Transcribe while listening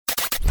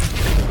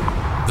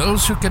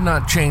Those who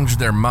cannot change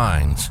their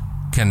minds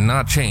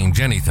cannot change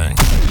anything.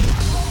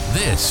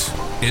 This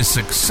is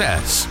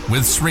Success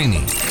with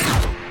Srini.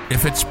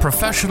 If it's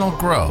professional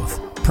growth,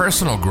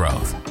 personal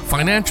growth,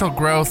 financial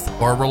growth,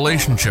 or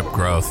relationship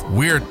growth,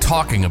 we're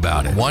talking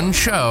about it. One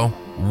show,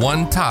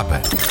 one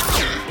topic.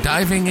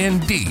 Diving in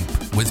deep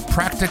with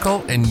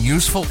practical and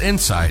useful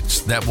insights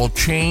that will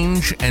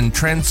change and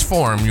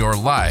transform your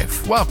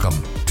life. Welcome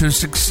to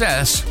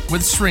Success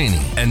with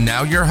Srini. And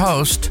now your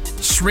host,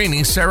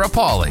 Srini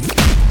Sarapalli.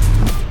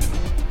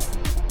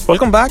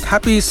 Welcome back.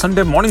 Happy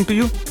Sunday morning to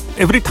you.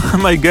 Every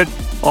time I get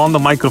on the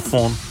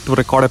microphone to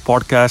record a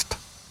podcast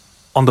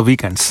on the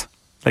weekends,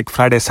 like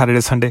Friday, Saturday,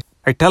 Sunday,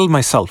 I tell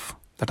myself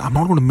that I'm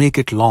not going to make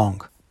it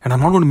long and I'm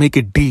not going to make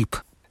it deep.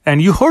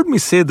 And you heard me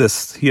say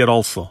this here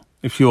also,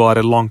 if you are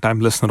a long-time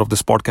listener of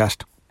this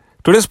podcast.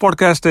 Today's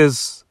podcast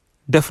is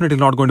definitely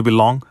not going to be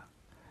long,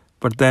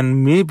 but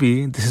then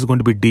maybe this is going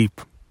to be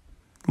deep.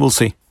 We'll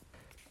see.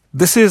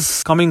 This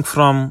is coming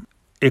from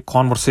a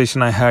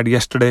conversation I had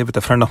yesterday with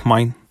a friend of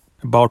mine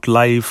about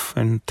life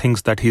and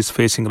things that he's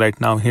facing right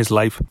now in his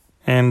life.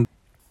 And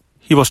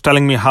he was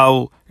telling me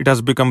how it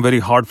has become very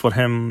hard for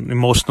him,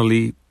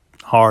 emotionally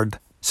hard,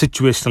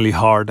 situationally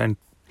hard, and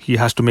he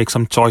has to make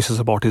some choices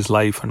about his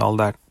life and all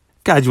that.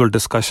 Casual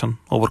discussion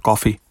over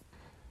coffee.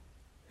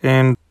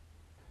 And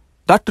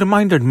that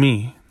reminded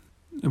me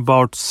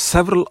about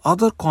several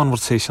other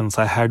conversations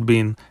I had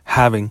been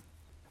having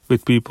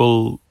with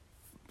people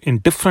in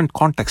different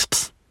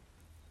contexts.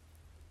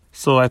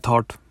 So I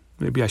thought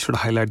maybe I should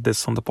highlight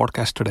this on the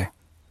podcast today.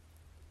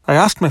 I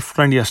asked my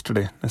friend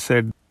yesterday, I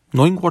said,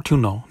 knowing what you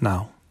know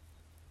now,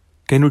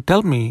 can you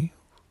tell me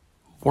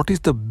what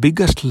is the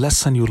biggest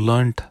lesson you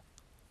learned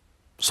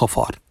so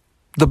far?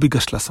 The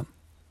biggest lesson.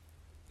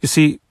 You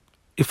see,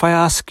 if I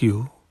ask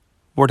you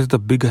what is the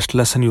biggest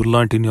lesson you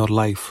learned in your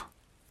life,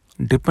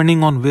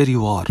 depending on where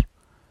you are,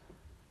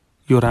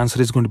 your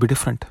answer is going to be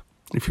different.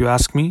 If you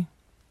ask me,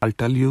 I'll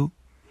tell you,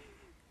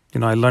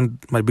 I learned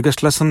my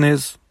biggest lesson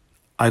is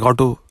I got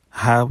to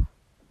have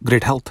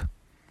great health.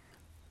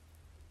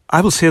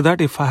 I will say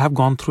that if I have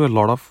gone through a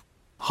lot of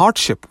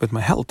hardship with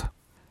my health.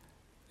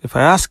 If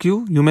I ask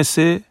you, you may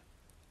say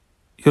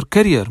your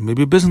career,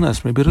 maybe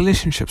business, maybe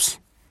relationships.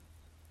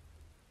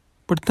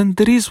 But then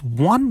there is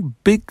one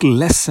big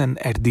lesson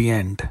at the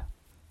end.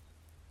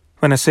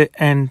 When I say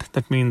end,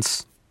 that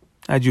means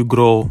as you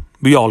grow,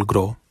 we all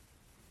grow.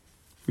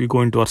 We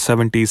go into our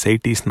 70s,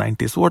 80s,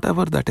 90s,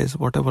 whatever that is,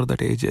 whatever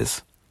that age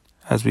is,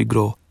 as we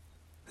grow.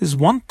 There's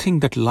one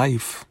thing that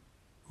life,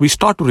 we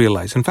start to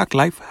realize. In fact,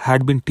 life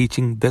had been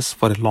teaching this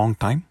for a long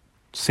time,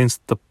 since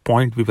the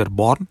point we were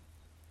born.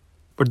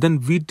 But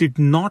then we did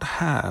not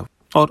have,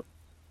 or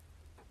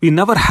we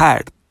never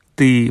had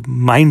the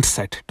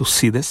mindset to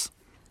see this.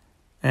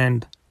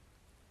 And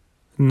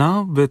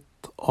now with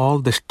all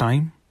this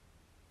time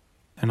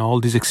and all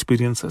these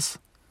experiences,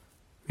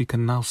 we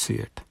can now see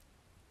it.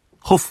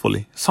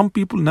 Hopefully. Some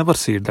people never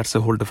see it. That's a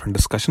whole different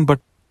discussion.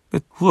 But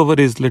with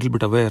whoever is a little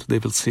bit aware, they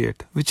will see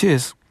it. Which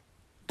is,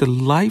 the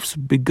life's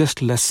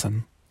biggest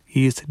lesson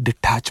is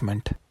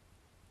detachment.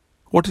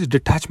 What is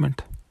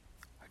detachment?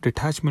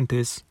 Detachment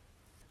is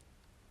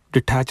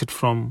detach it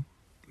from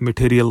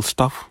material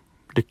stuff,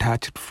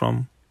 detach it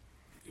from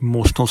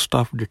emotional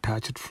stuff,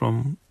 detach it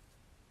from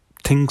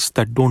things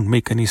that don't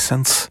make any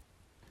sense.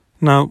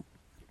 Now,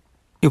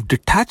 if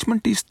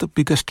detachment is the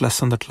biggest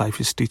lesson that life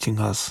is teaching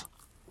us,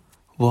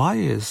 why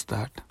is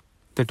that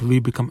we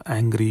become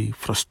angry,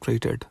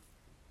 frustrated,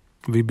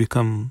 we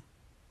become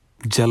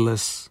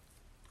jealous,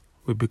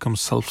 we become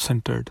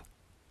self-centered?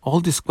 All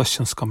these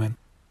questions come in.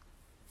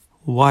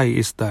 Why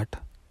is that?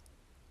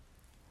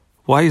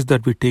 Why is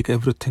that we take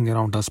everything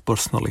around us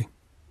personally?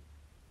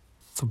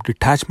 So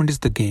detachment is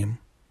the game.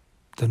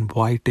 Then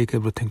why take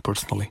everything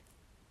personally?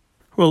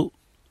 Well,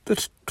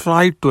 let's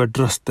try to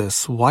address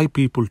this. Why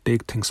people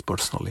take things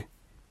personally?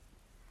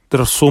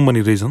 There are so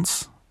many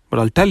reasons. But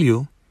I'll tell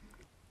you,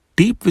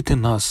 deep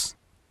within us,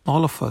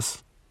 all of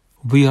us,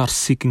 we are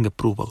seeking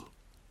approval.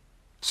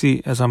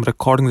 See, as I'm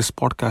recording this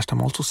podcast,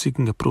 I'm also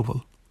seeking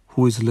approval.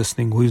 Who is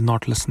listening? Who is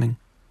not listening?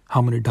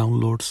 How many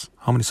downloads?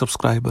 How many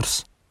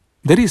subscribers?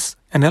 There is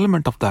an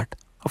element of that.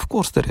 Of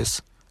course there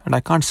is. And I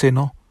can't say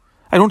no.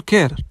 I don't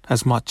care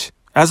as much.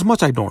 As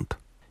much I don't.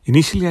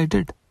 Initially I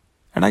did.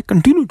 And I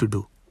continue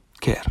to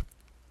care.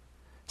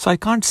 So I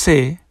can't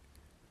say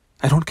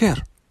I don't care.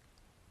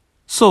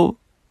 So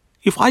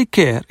if I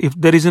care, if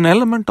there is an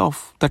element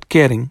of that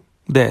caring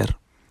there,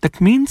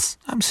 that means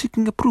I'm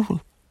seeking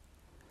approval.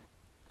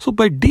 So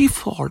by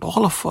default,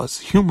 all of us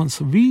humans,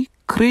 we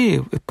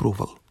crave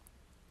approval.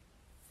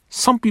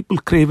 Some people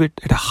crave it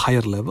at a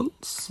higher level,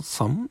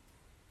 some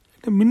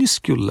at a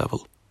minuscule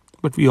level,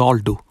 but we all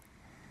do.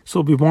 So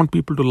we want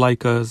people to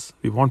like us,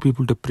 we want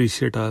people to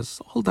appreciate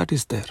us, all that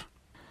is there.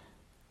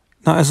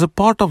 Now as a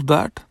part of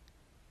that,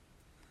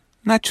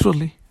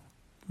 naturally,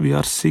 we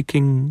are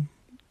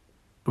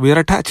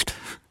attached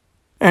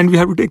and we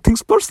have to take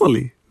things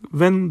personally.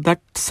 When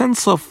that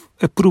sense of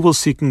approval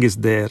seeking is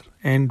there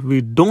and we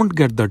don't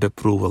get that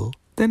approval,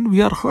 then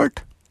we are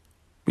hurt.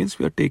 Means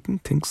we are taking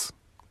things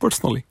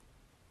personally.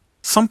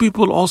 Some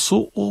people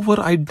also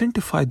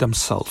over-identify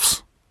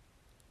themselves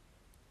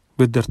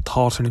with their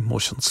thoughts and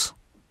emotions.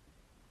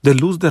 They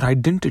lose their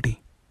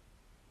identity.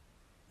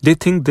 They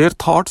think their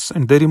thoughts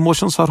and their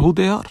emotions are who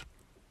they are.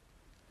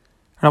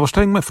 And I was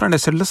telling my friend, I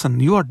said, listen,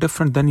 you are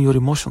different than your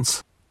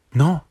emotions.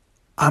 No,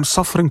 I'm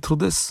suffering through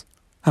this.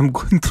 I'm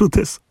going through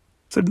this.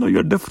 I said, no,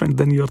 you're different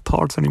than your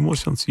thoughts and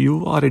emotions.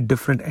 You are a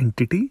different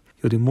entity.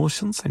 Your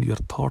emotions and your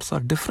thoughts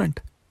are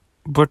different.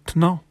 But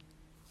no,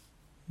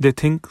 they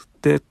think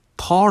their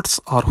thoughts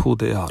are who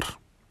they are.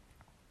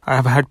 I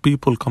have had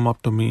people come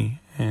up to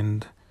me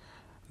and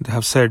they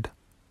have said,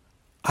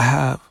 I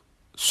have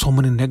so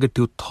many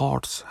negative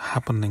thoughts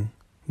happening,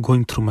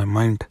 going through my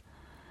mind.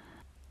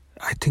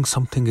 I think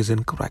something is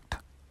incorrect.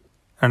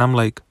 And I'm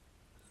like,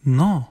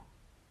 no,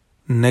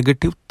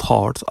 negative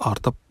thoughts are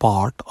the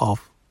part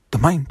of the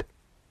mind.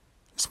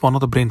 It's one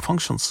of the brain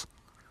functions.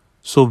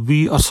 So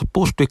we are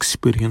supposed to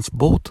experience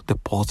both the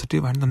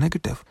positive and the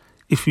negative.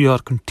 If we are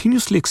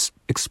continuously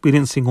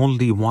experiencing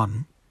only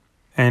one,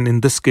 and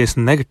in this case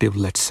negative,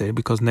 let's say,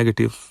 because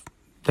negative,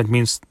 that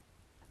means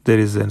there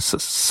is a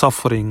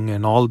suffering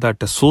and all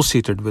that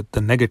associated with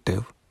the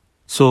negative.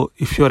 So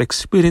if you are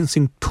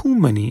experiencing too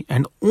many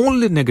and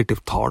only negative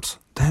thoughts,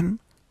 then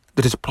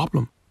there is a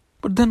problem.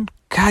 But then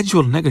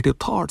casual negative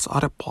thoughts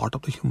are a part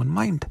of the human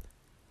mind.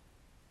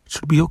 It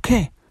should be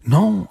okay.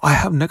 No, I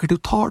have negative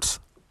thoughts,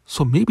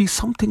 so maybe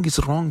something is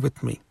wrong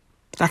with me.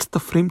 That's the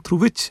frame through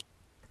which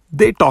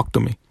they talk to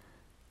me.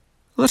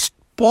 Let's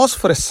pause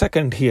for a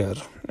second here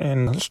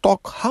and let's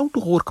talk how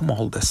to overcome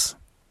all this.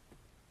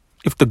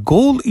 If the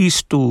goal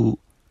is to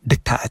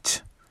detach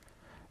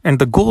and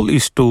the goal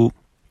is to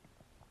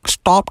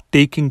stop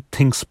taking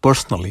things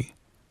personally,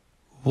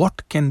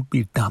 what can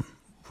be done?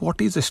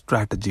 What is a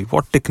strategy?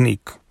 What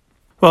technique?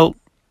 Well,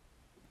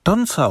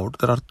 turns out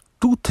there are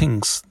two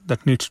things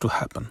that needs to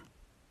happen.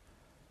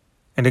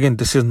 And again,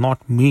 this is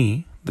not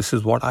me. This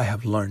is what I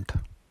have learned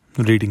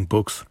reading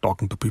books,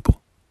 talking to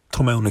people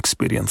through my own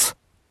experience.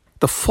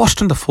 The first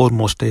and the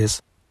foremost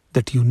is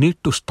that you need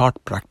to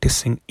start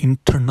practicing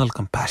internal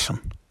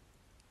compassion.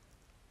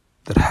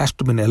 There has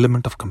to be an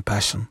element of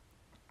compassion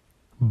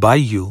by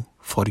you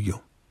for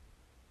you.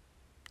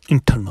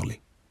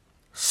 Internally.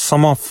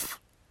 Some of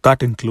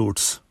that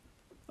includes,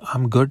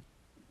 I'm good,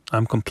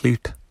 I'm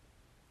complete,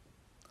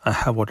 I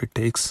have what it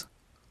takes,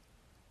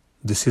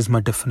 this is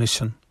my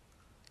definition,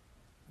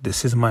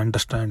 this is my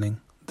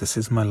understanding, this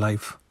is my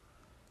life,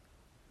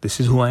 this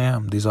is who I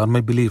am, these are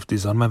my beliefs,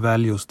 these are my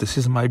values, this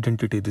is my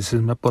identity, this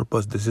is my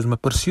purpose, this is my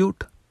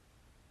pursuit.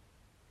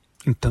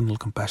 Internal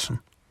compassion.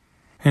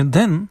 And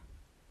then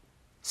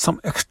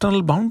some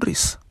external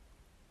boundaries.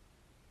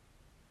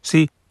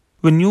 See,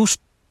 when you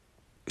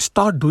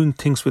start doing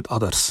things with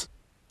others,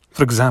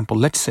 for example,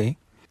 let's say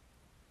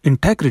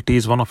integrity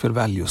is one of your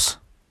values.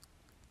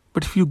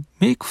 But if you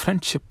make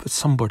friendship with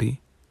somebody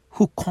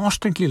who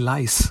constantly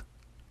lies,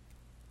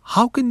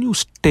 how can you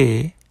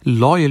stay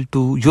loyal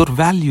to your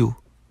value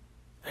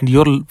and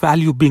your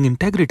value being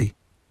integrity?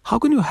 How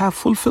can you have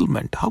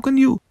fulfillment? How can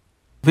you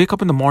wake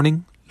up in the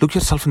morning, look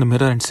yourself in the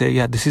mirror and say,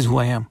 yeah, this is who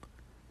I am?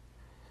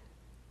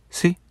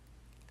 See,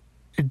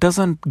 it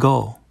doesn't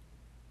go.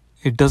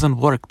 It doesn't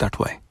work that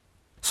way.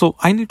 So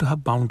I need to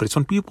have boundaries.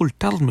 When people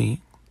tell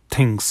me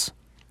things,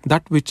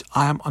 that which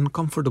I am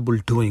uncomfortable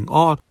doing,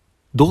 or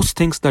those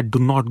things that do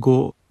not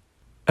go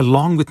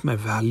along with my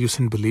values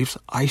and beliefs,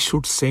 I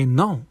should say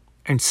no.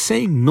 And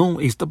saying no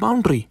is the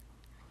boundary.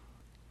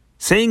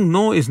 Saying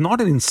no is not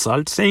an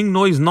insult. Saying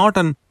no is not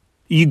an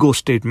ego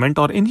statement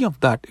or any of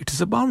that. It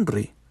is a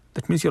boundary.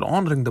 That means you're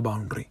honoring the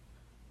boundary.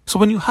 So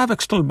when you have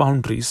external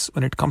boundaries,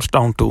 when it comes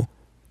down to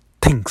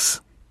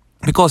things,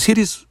 because here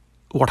is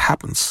what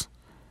happens.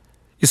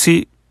 You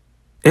see,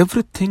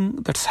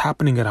 everything that's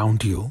happening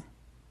around you,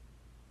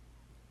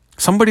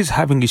 somebody's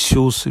having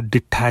issues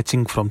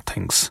detaching from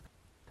things.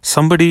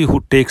 Somebody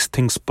who takes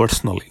things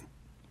personally.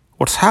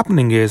 What's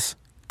happening is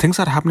things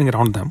are happening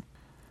around them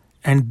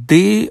and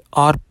they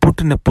are put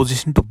in a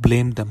position to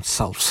blame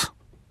themselves.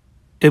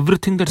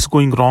 Everything that's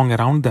going wrong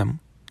around them,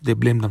 they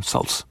blame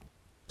themselves.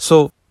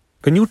 So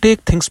when you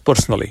take things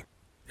personally,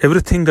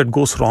 everything that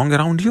goes wrong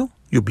around you,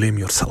 you blame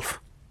yourself.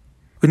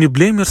 When you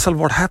blame yourself,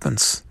 what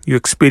happens? You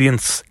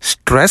experience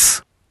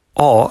stress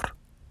or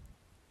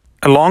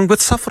along with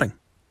suffering.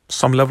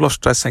 Some level of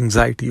stress,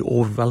 anxiety,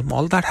 overwhelm,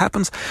 all that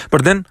happens.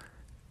 But then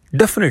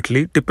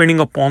definitely, depending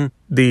upon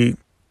the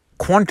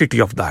quantity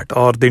of that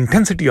or the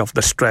intensity of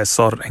the stress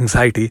or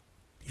anxiety,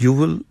 you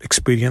will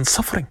experience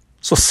suffering.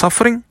 So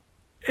suffering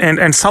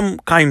and some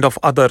kind of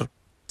other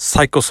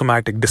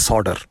psychosomatic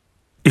disorder.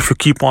 If you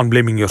keep on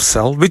blaming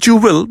yourself, which you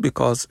will,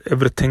 because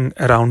everything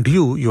around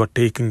you, you are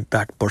taking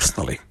that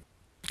personally.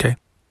 Okay,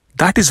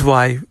 that is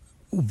why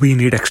we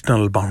need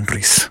external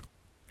boundaries.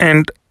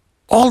 And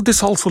all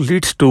this also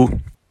leads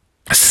to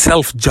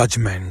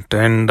self-judgment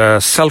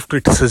and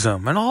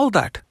self-criticism and all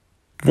that.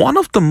 One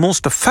of the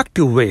most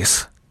effective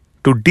ways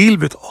to deal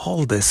with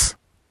all this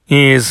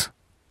is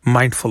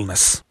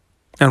mindfulness.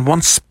 And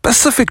one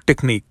specific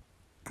technique,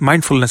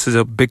 mindfulness is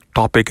a big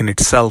topic in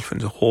itself,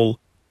 and a whole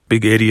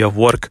big area of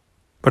work.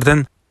 But then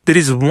there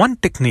is one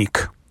technique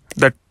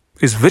that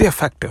is very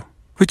effective,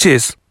 which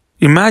is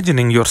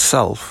imagining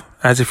yourself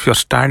as if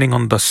you're standing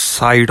on the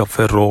side of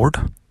a road,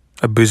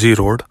 a busy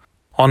road,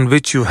 on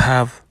which you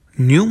have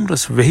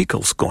numerous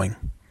vehicles going.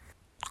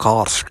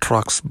 Cars,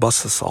 trucks,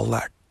 buses, all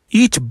that.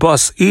 Each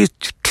bus,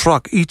 each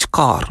truck, each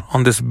car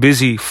on this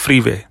busy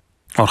freeway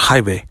or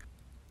highway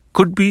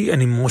could be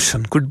an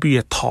emotion, could be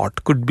a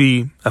thought, could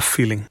be a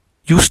feeling.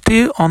 You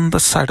stay on the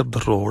side of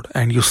the road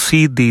and you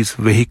see these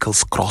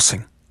vehicles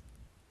crossing.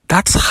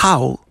 That's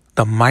how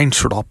the mind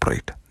should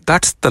operate.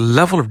 That's the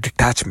level of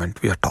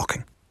detachment we are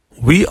talking.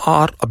 We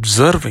are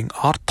observing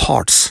our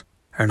thoughts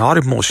and our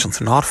emotions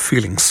and our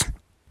feelings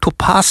to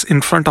pass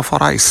in front of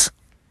our eyes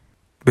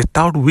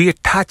without we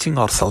attaching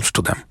ourselves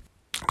to them.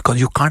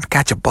 Because you can't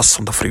catch a bus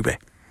on the freeway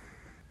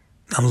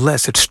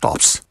unless it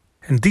stops.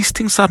 And these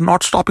things are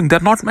not stopping.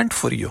 They're not meant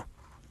for you.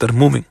 They're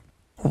moving.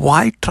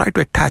 Why try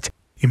to attach?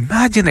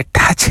 Imagine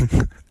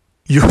attaching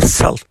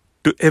yourself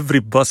to every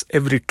bus,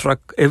 every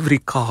truck, every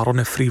car on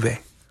a freeway.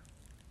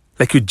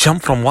 Like you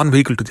jump from one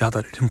vehicle to the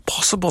other. It's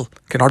impossible.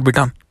 Cannot be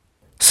done.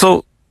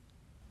 So,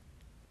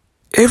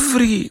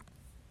 every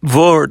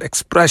word,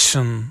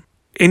 expression,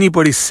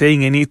 anybody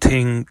saying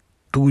anything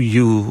to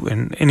you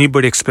and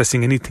anybody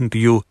expressing anything to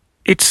you,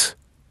 it's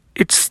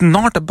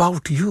not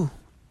about you.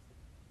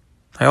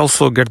 I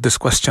also get this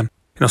question.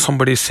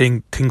 Somebody is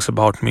saying things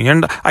about me.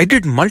 And I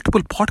did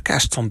multiple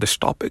podcasts on this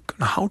topic.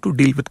 How to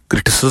deal with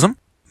criticism.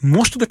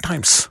 Most of the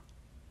times,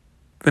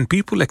 when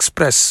people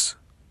express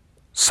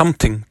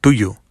something to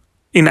you,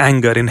 in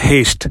anger, in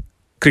haste,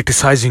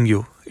 criticizing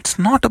you, it's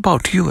not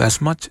about you as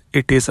much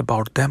it is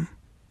about them.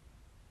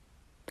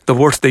 The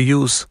words they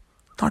use,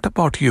 not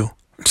about you.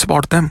 It's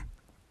about them.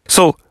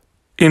 So,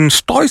 in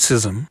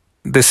Stoicism,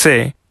 they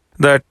say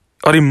that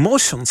our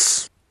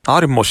emotions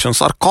are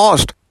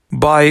caused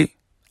by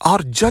our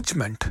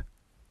judgment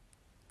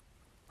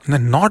and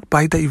then not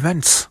by the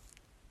events.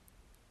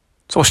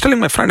 So I was telling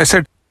my friend, I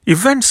said,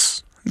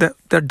 events,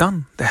 they're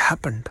done, they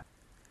happened.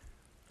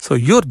 So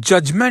your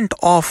judgment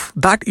of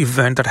that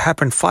event that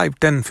happened 5,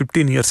 10,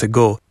 15 years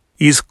ago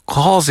is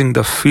causing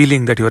the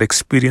feeling that you're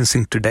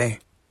experiencing today.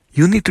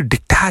 You need to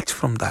detach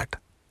from that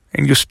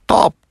and you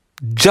stop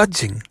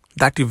judging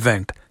that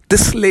event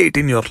this late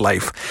in your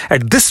life,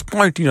 at this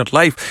point in your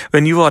life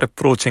when you are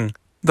approaching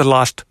the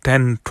last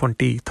 10,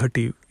 20,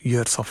 30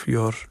 years of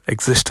your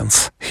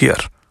existence here.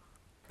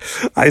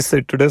 I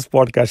said today's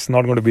podcast is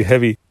not going to be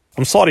heavy.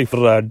 I'm sorry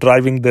for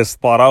driving this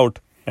far out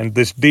and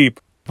this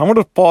deep. I'm going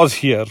to pause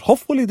here.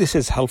 Hopefully this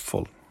is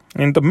helpful.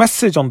 And the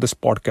message on this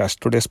podcast,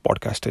 today's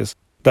podcast, is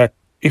that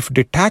if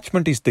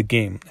detachment is the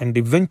game, and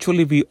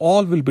eventually we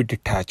all will be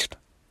detached.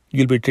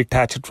 You'll be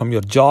detached from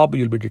your job.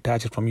 You'll be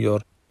detached from your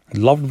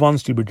loved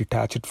ones. You'll be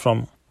detached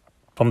from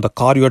the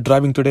car you're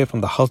driving today,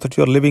 from the house that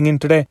you're living in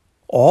today.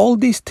 All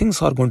these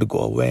things are going to go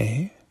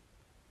away.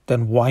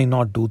 Then why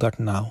not do that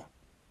now?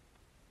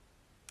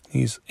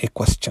 Is a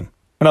question.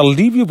 And I'll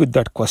leave you with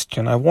that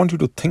question. I want you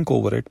to think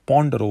over it,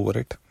 ponder over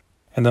it.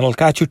 And then I'll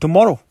catch you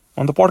tomorrow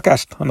on the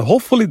podcast. And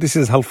hopefully this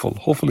is helpful.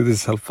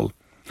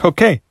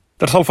 Okay,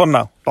 that's all for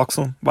now. Talk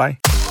soon. Bye.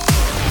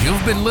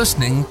 You've been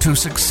listening to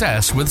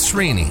Success with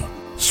Srini.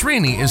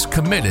 Srini is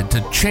committed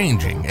to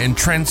changing and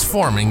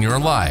transforming your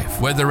life,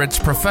 whether it's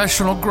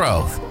professional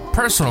growth,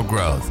 personal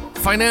growth,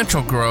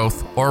 financial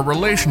growth, or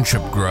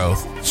relationship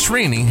growth.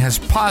 Srini has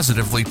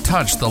positively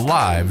touched the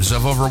lives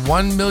of over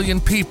 1 million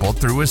people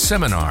through his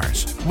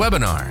seminars,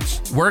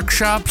 webinars,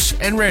 workshops,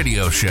 and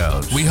radio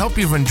shows. We hope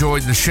you've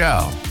enjoyed the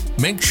show.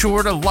 Make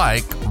sure to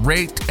like,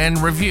 rate, and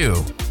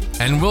review.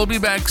 And we'll be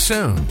back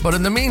soon. But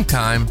in the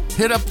meantime,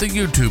 hit up the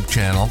YouTube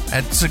channel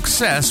at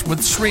Success with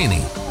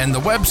Srini and the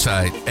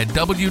website at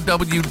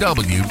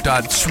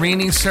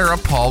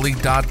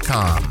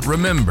www.srinisarapalli.com.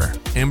 Remember,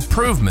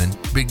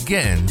 improvement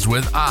begins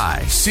with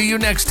I. See you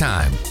next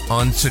time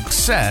on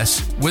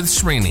Success with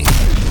Srini.